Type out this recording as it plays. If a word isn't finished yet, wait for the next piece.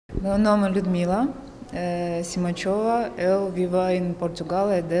Meu nome é Ludmila Simachova, eu vivo em Portugal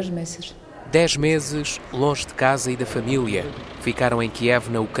há 10 meses. 10 meses longe de casa e da família. Ficaram em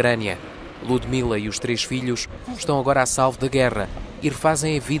Kiev, na Ucrânia. Ludmila e os 3 filhos estão agora a salvo da guerra e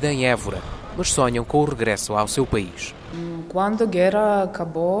refazem a vida em Évora, mas sonham com o regresso ao seu país. Quando a guerra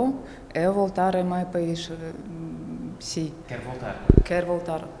acabou, eu voltar ao meu país. Sim. Quer voltar? Quero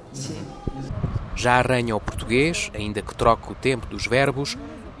voltar, sim. Já arranha o português, ainda que troque o tempo dos verbos,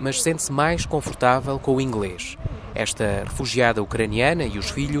 mas sente-se mais confortável com o inglês. Esta refugiada ucraniana e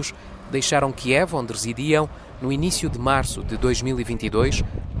os filhos deixaram Kiev, onde residiam, no início de março de 2022,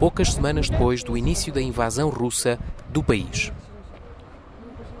 poucas semanas depois do início da invasão russa do país.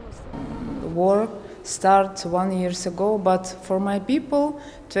 The war started 1 year ago, but for my people,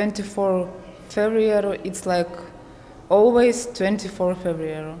 24 February, it's like always 24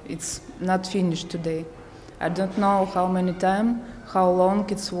 February. It's not finished today. I don't know how many time, how long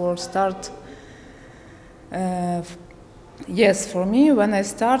it's war start. Yes, for me, when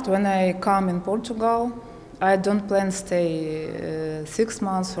I come in Portugal, I don't plan stay 6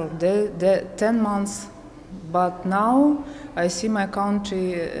 months or 10 months. But now I see my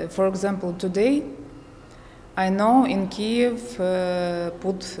country, for example, today, I know in Kiev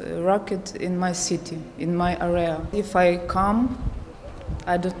put rocket in my city, in my area. If I come,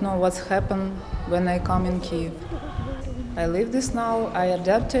 I don't know what's happened when I come in Kiev. I live this now, I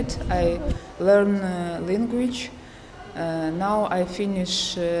adapted, I learn language. Now I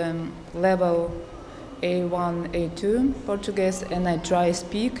finish level A1, A2 Portuguese, and I try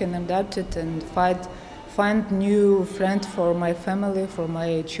speak and adapt it and find new friends for my family, for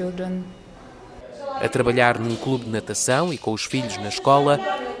my children. A trabalhar num clube de natação e com os filhos na escola,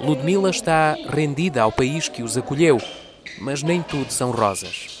 Ludmila está rendida ao país que os acolheu, mas nem tudo são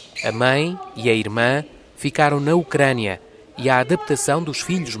rosas. A mãe e a irmã ficaram na Ucrânia e a adaptação dos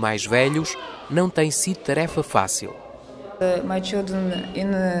filhos mais velhos não tem sido tarefa fácil. My children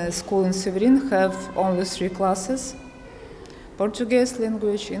in school in Severin have only 3 classes: Portuguese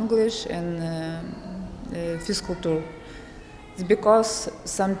language, English, and physiculture. It's because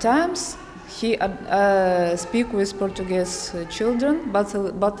sometimes he speak with Portuguese children, but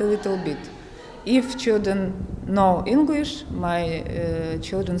a little bit. If children know English, my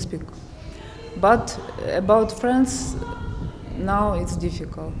children speak. But about friends, now it's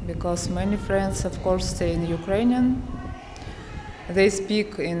difficult because many friends, of course, stay in Ukrainian. They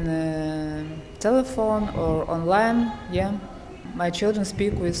speak in telephone or online. Yeah, my children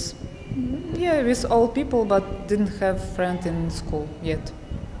speak with old people, but didn't have friend in school yet.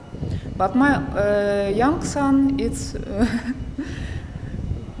 But my young son, it's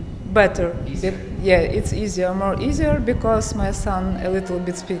better. It's more easier because my son a little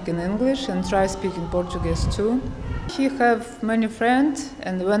bit speak in English and try speaking Portuguese too. He have many friends,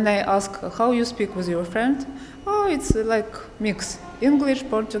 and when I ask how you speak with your friend, it's like mix English,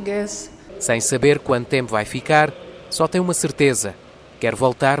 Portuguese. Sem saber quanto tempo vai ficar, só tem uma certeza: quer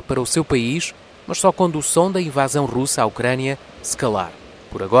voltar para o seu país, mas só quando o som da invasão russa à Ucrânia se calar.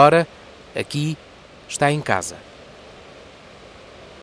 Por agora, aqui está em casa.